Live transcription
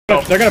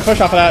They're gonna push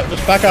off of that.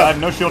 Just back I up. have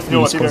no shield to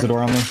deal with Close the either.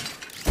 door on me.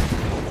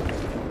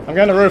 I'm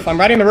getting the roof. I'm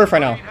riding the roof right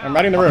now. I'm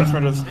riding the roof. I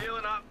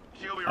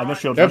have no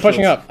shield. They're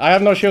pushing up. I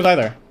have no shields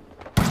either.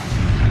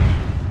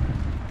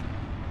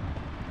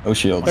 Oh,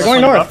 shields. They're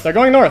going north. They're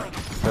going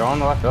north. They're all in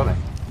the left building.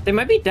 They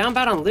might be down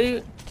bad on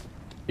loot.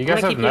 You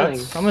guys have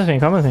meds? Come with me,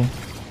 come with me.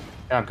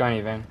 Yeah, I'm going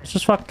even. Let's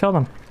just fucking kill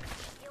them.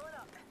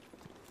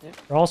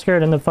 They're all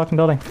scared in the fucking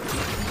building.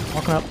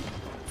 Walking up.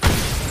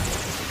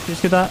 You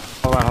just get that?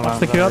 Hold on. Watch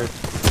the queue up. On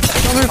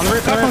the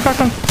roof, Crack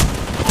one.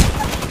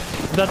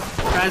 Dead.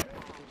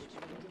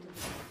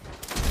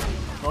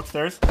 Go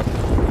upstairs.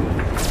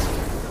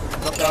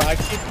 I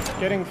keep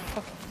getting.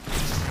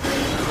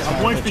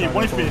 I'm 1 HP,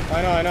 1 HP.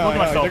 I know.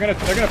 They're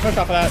gonna push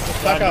off of that. Just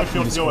I back have up. no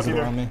shield to deal with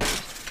either. Around me.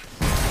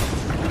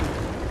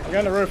 I'm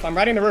getting the roof. I'm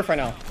riding the roof right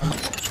now.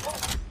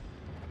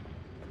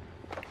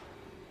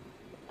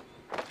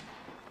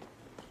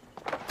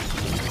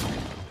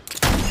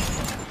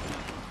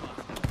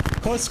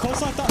 Close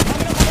like that.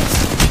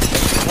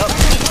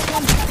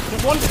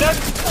 There's one dead.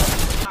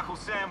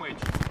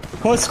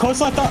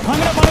 Close like that. Hang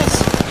it up on us.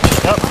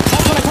 Yep.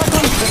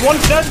 There's one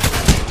dead.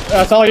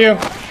 That's all you.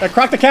 I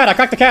cracked the cat.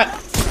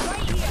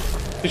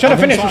 He's trying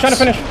to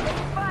finish.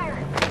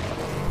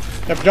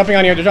 They're jumping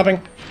on you. They're jumping.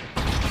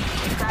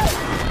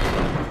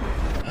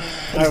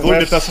 I just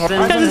looted this hard.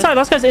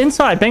 Last guy's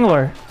inside,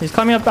 Bangalore. He's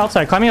climbing up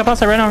outside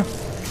right now.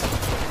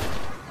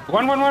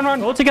 One.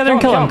 Go together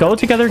and kill him.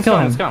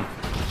 Let's go.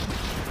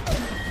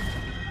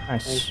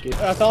 Nice.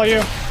 That's all you.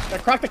 I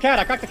cracked the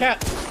cat.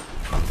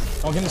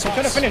 Don't give me He's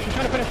trying to finish.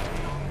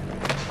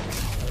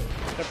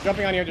 They're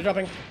jumping on you. They're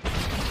jumping.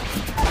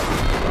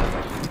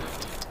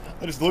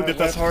 I just looted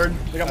this hard.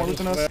 They got more loot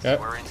than us. Yep.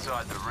 We're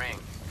inside the ring.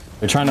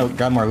 They're trying to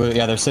grab more loot.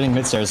 Yeah, they're sitting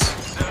mid-stairs. I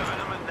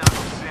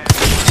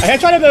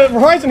headshot at the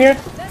horizon here.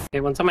 Okay,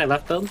 one's on my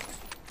left build.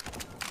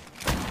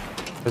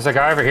 There's a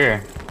guy over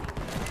here.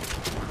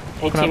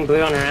 18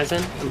 blue on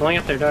horizon. I'm blowing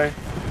up their door.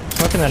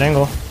 Working that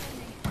angle.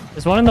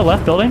 There's one in the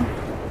left building.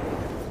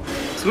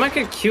 Someone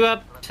could queue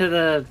up to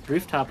the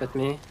rooftop with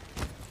me.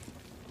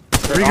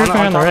 Regrouping on the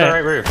top of right.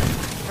 right roof.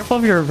 Careful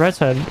of your right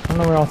side. I don't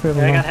know where all three of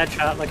them Yeah, I are. got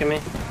headshot. Look at me.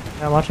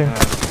 Yeah, I'm watching.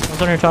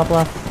 One's on your top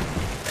left.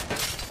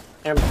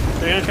 They're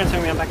gonna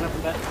transfer me. I'm backing up a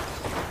bit.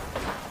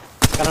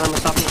 Got an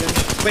almost off me, dude.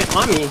 Wait,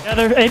 on me. Yeah,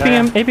 they're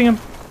aping him.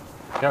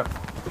 Yep.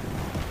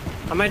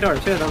 On my door,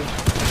 2 of them.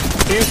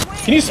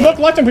 Can you smoke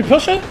left and we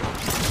push it?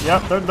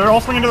 Yep, they're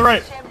all swinging to the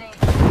right.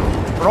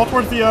 We're all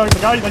towards the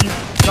guy that you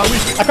got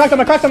weak. I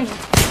cracked him.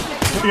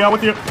 Yeah,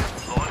 with you.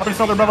 Up in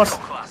southern above us.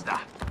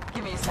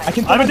 I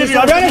can. I have a dizzy.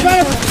 Behind us.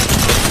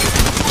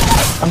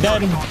 I'm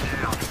dead.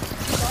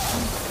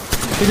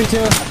 2v2.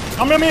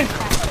 Come at me.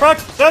 Crack.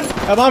 Dead.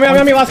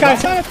 On me, last guy.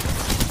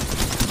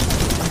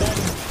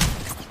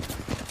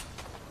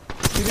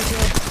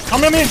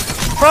 Come at me.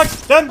 Crack.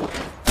 Dead.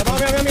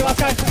 On me, last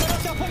guy.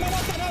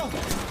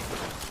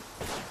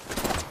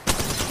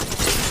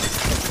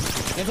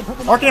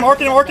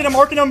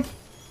 Arcing him.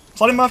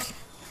 Slide him left.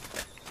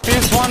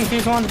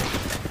 Fuse one.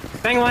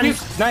 Bang one.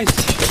 Nice.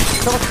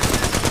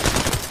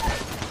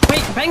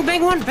 Wait,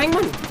 bang one.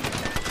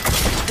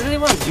 Really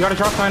one. You gotta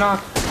drop mine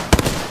off.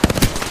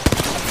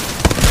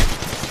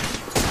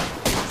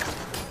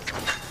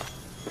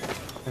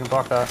 I can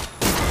block that.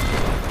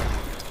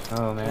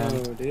 Oh man.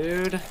 Oh,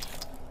 dude.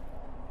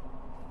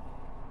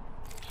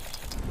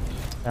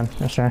 Yeah,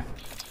 that's right.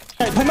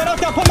 Hey, put my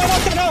knockdown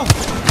now!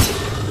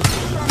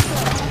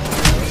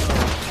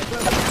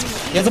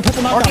 He has a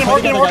purple knockdown.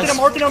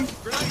 Arcing him.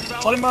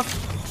 Slide him left.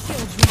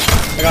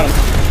 I got him.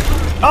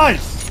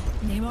 Nice.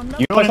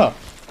 You play top.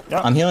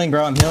 I'm healing,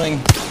 bro. I'm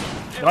healing.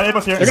 Right,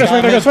 Ava's here. They're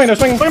gonna swing.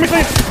 Swing me,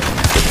 please.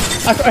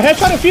 I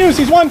headshot a fuse.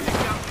 He's one.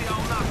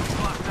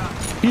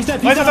 He's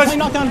dead. Nice. Playing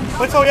knockdown.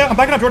 Let's go, yeah. I'm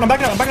backing up, Jordan. I'm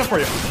backing up for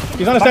you.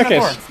 He's on the Back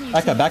that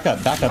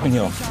staircase. Back up and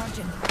heal.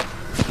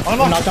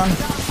 Unlock. Knockdown.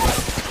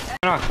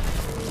 Knock.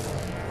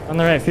 On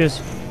the right,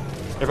 fuse.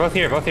 They're both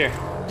here.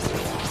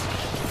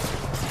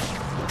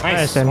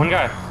 Nice. Nice, One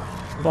guy.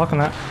 I'm blocking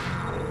that.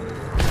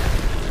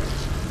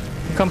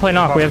 You come play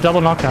knock. We have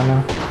double knockdown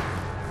now.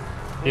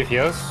 He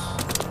heals.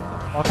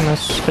 Blocking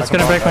this. It's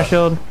gonna break my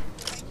shield.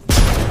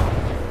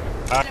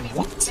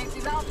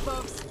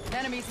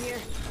 Enemies here.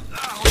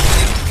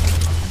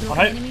 On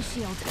height. Enemy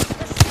shield.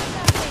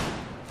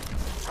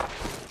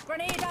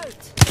 Grenade out.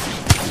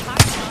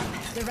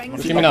 The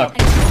ring's Give me knock.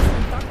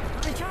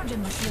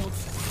 Recharging my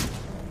shields.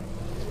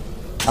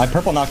 I have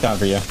purple knockdown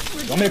for you.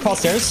 You want me to crawl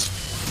stairs?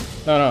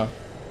 No.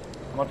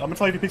 I'm gonna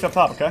tell you if he peeks up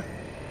top, okay?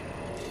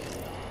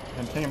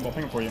 And ping him. I'll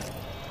ping him for you.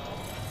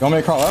 You want me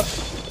to crawl up?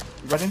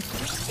 You ready?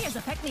 Here's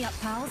a pick-me-up,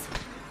 pals.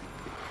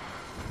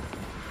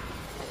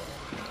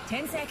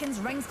 10 seconds,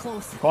 rings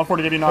close. Call for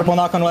to give you knock. Purple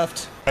knock on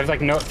left. I have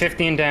like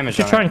 15 damage.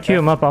 You should try and queue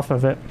him up off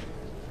of it.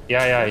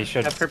 Yeah, you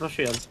should. I have purple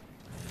shield.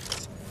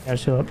 Yeah,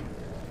 just heal up.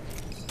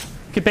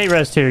 You could bait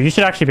res too. You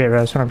should actually bait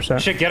res, 100%. You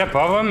should get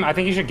above him. I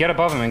think you should get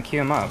above him and queue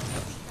him up.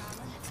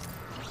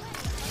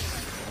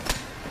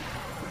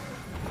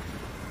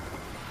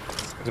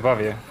 He's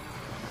above you.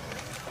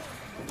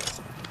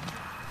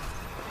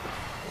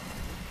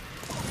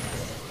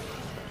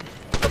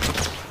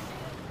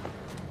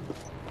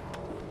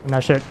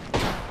 That shit.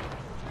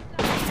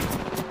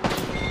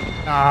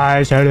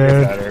 Nice, You're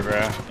dude. better,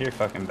 bro. You're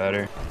fucking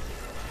better.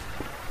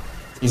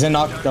 He's in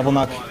knock, double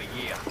knock. Being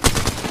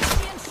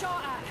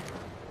shot at.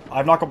 I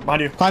have knock up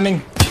behind you.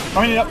 Climbing.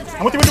 Coming up.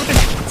 I'm with you, with you,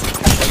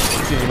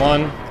 with He's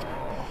one. you.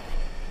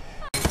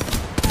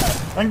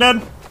 Bang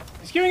dead.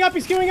 He's queuing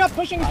up,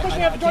 pushing up,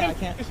 Jordan. I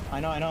can't. I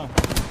know.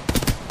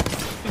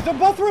 They're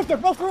both roof,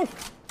 Fuse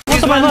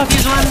one,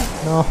 fuse one.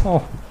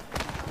 No.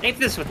 Ape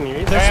this with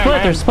me.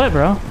 They're split,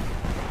 bro.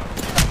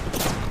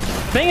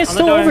 Bang is On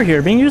the still door. over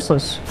here, being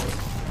useless.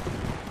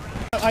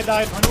 I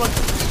died.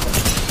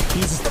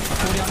 He's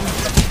 40 on me.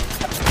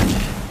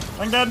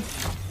 Bang dead.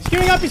 He's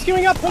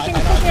queuing up, pushing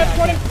up,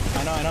 Jordan.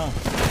 I know.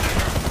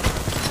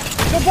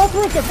 They're both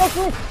roof.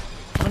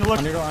 I'm gonna look.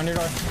 On your door. On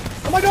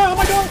my door.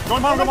 Go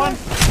on.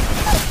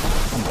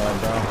 I'm dead,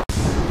 bro.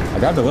 I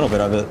grabbed a little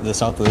bit of it, the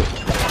south loot.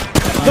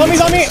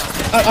 He's on me.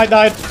 I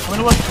died. I'm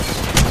gonna look.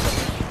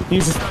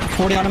 He's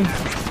 40 on him.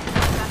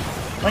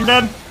 Bang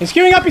dead. He's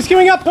queuing up,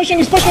 pushing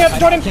up,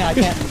 Jordan. I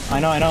can't. I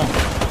know.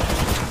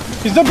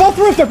 They're both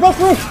roof. I'm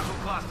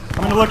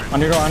gonna look. On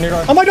your door.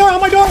 On my door. Go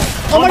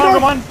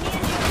on.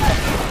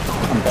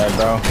 I'm dead,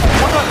 bro.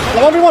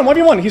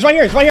 1v1. He's right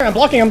here. I'm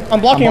blocking him. I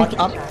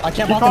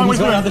can't block him. He's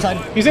going on the other side.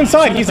 He's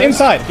inside. Not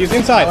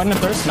letting him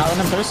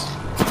thirst.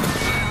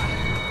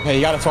 Okay,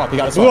 you gotta swap.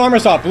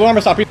 Blue armor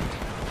stop.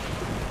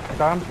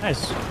 Got him.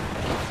 Nice.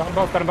 Got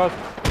them both.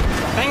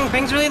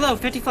 Bang's really low.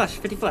 50 flush.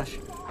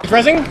 He's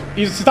rezzing.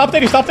 He's stopped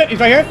it. He's right here.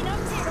 Right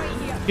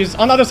here. He's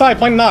on the other side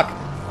playing knock.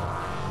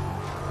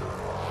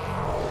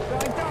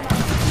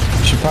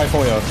 You should probably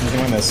folio if you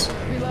can win this.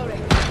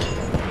 Reloading.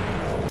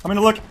 I'm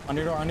gonna look. On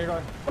your door. On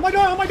my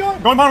door.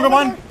 Go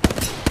on.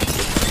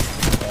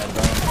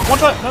 One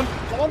shot. Done.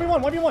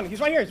 1v1. He's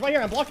right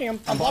here. I'm blocking him.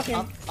 I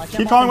can't Keep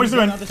block calling him. what he's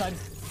doing. on the other side.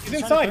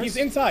 He's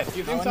inside.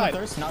 Not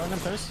Not letting him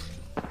thirst.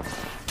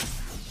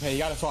 Okay, you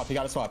gotta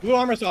swap. Blue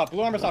armor stop. He's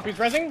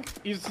rezzing.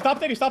 He's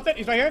stopped it. He's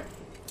right here.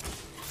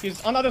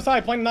 He's on the other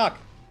side playing knock.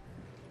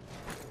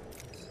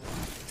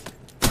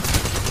 You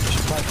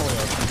should probably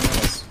folio if you can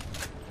win this.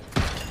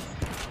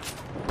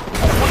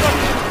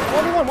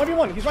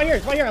 1v1. He's right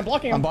here. I'm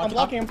blocking him. I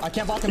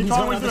can't block him. He's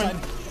calling going on the what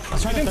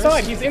other he's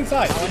side. He's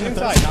inside. Not letting him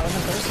thirst.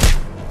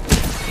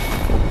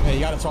 Okay, you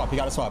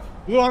gotta swap.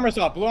 Blue armor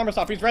stop.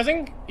 He's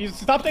rezzing. He's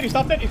stopped it. He's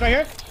right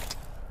here.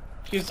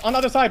 He's on the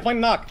other side playing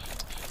knock.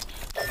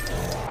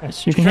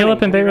 Nice. You can heal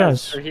up in Bay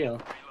Res. Or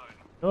heal.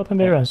 Heal up in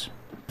Bay Res.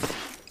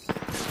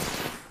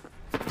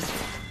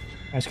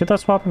 Nice, get that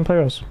swap and play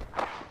Res.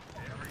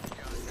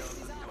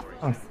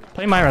 Oh,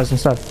 play my Res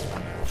instead.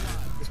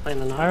 He's playing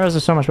the My knock. Res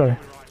is so much better.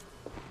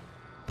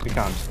 He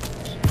comes.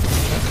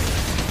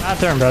 Not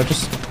turn, bro.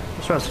 Just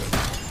Res.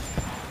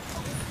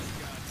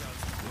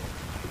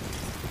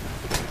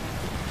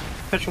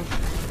 Pitch him.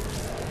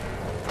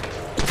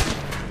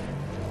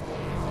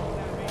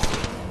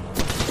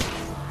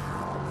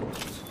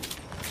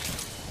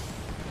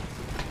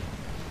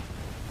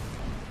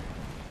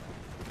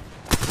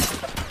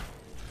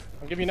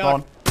 I'll give you Go knock.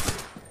 on.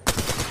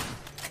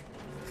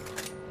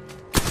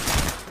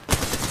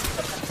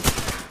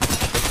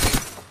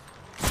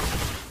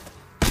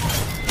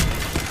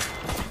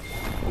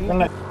 I'm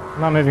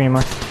not moving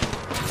anymore.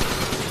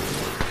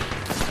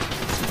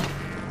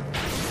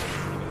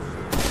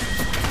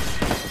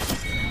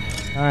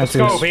 Nice, Let's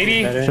go,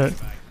 baby. Shit.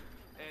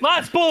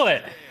 Last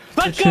bullet.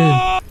 Let's Shit.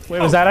 go.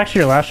 Wait, was that actually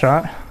your last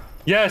shot?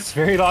 Yes,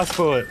 very last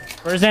bullet.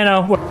 Where's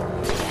Nano? Enemy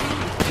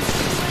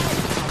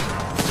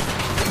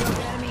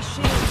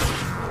shield.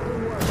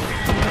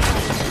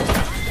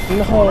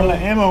 Run the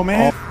ammo,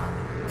 man.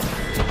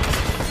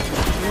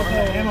 Run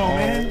the ammo,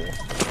 man.